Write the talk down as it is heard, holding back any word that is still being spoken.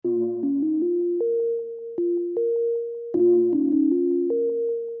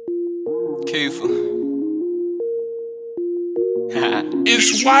Kiefer.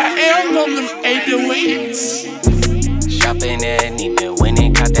 It's YL on them 808s. Shopping at Neiman, went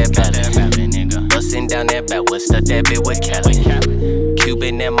and caught that ballot. Bustin' down that backwood, stuck that bit with Cali.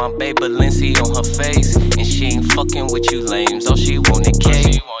 Cuban and my baby Balenci on her face, and she ain't fucking with you lames. All she wanted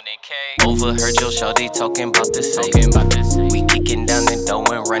cake. Overheard your shawty talking about the safe. We kicking down the door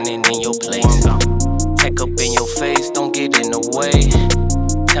and running in your place. Tech up in your face, don't get in the way.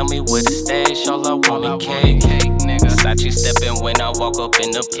 Tell me where to stash, all I want is cake. Sachi steppin' when I walk up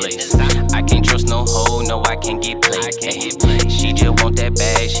in the place. I can't trust no hoe, no I can't get played. She just want that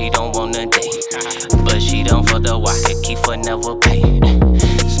bag, she don't want a date. But she done for the why, Kiefer never pay.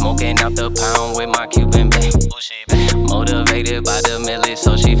 Smoking out the pound with my Cuban babe. Motivated by the milli,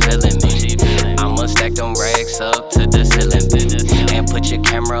 so she feelin' me. I'ma stack them racks up to the ceiling, and put your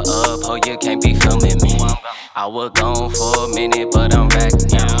camera up, ho, you can't be filming me. I was gone for a minute, but I'm back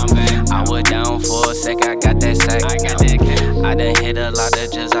now. I was down for a sec, I got that sack now. I done hit a lot of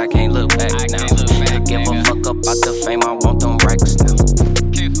just, I can't look back now. Give a fuck about the fame, I want them racks now.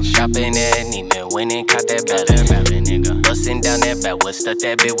 Shopping at Neiman, went and caught that ballot. Bustin' down that backwood, stuck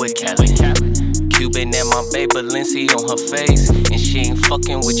that bit with Cali. Cuban and my baby Balenci on her face, and she ain't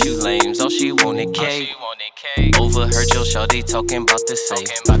fucking with you lames. All she wanted cake. Overheard your shawty talking about the safe.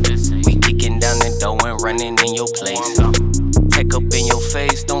 We kicking down the door and running in your place. Tech up in your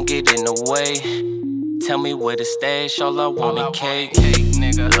face, don't get in the way. Tell me where to stash, all I want is cake.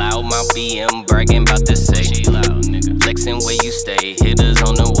 Loud my BM, bragging about the safe. Flexing where you stay, hitters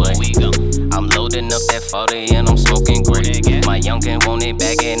on the way. I'm loading up that 40 and I'm smoking great. My youngin' want it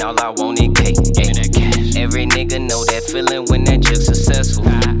back and all I want is cake. Every nigga know that feeling when that chick successful.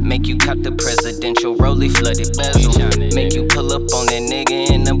 Make you cop the presidential rollie, flooded bezel. Make you pull up on that nigga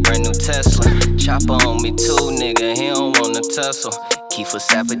in a brand new Tesla. Chopper on me too, nigga, he don't want to tussle. Kiefer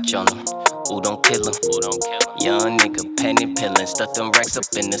savage on him. Ooh, don't kill him. Young nigga, penny pillin'. Stuck them racks up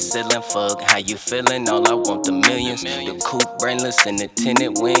in the ceiling. Fuck, how you feelin'? All I want the millions. The coupe brainless and the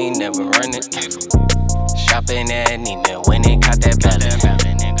tinted, we ain't never running. Shopping at Neiman, went and caught that ballot.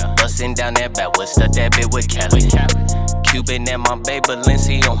 Bustin' down that backwood, stuck that bit with Cali. Cuban and my baby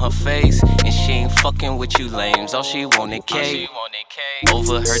Balenci on her face, and she ain't fucking with you lames. All she wanted cake.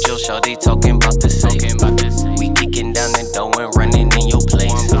 Overheard your shawty talking about the safe. We kicking down the door and running in your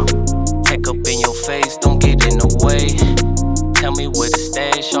place. Tech up in your face, don't get in the way. Tell me where to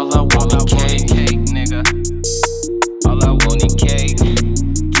stash, all